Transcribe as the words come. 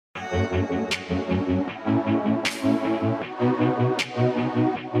Hi,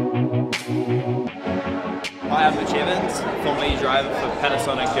 I'm Mitch Evans, formerly driver for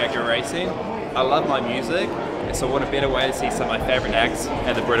Panasonic Jaguar Racing. I love my music, so what a better way to see some of my favourite acts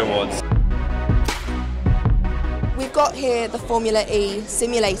at the Brit Awards. We've got here the Formula E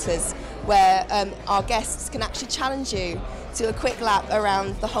simulators where our guests can actually challenge you to a quick lap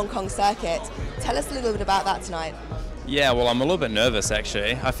around the Hong Kong circuit. Tell us a little bit about that tonight. Yeah, well, I'm a little bit nervous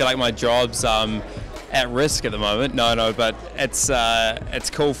actually. I feel like my job's at risk at the moment. No, but it's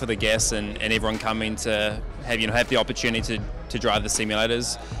cool for the guests and everyone coming to have the opportunity to drive the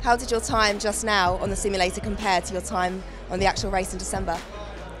simulators. How did your time just now on the simulator compare to your time on the actual race in December?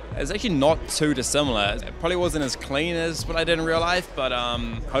 It's actually not too dissimilar. It probably wasn't as clean as what I did in real life, but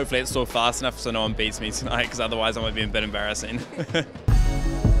hopefully it's still fast enough so no one beats me tonight, because otherwise I might be a bit embarrassing.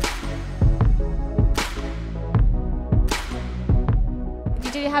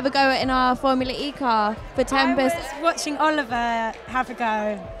 Did you have a go in our Formula E car for Tempus? I was watching Oliver have a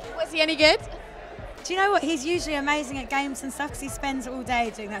go. Was he any good? Do you know what? He's usually amazing at games and stuff because he spends all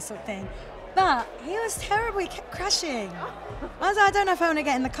day doing that sort of thing. But he was terrible. He kept crashing. I was like, I don't know if I want to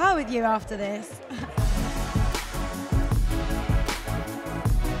get in the car with you after this.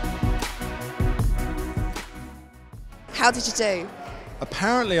 How did you do?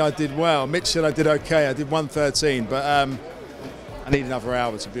 Apparently I did well. Mitch said I did okay. I did 1:13, but I need another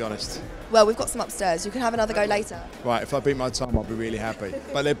hour, to be honest. Well, we've got some upstairs. You can have another go later. Right, if I beat my time, I'll be really happy.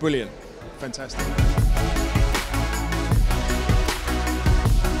 But they're brilliant. Fantastic.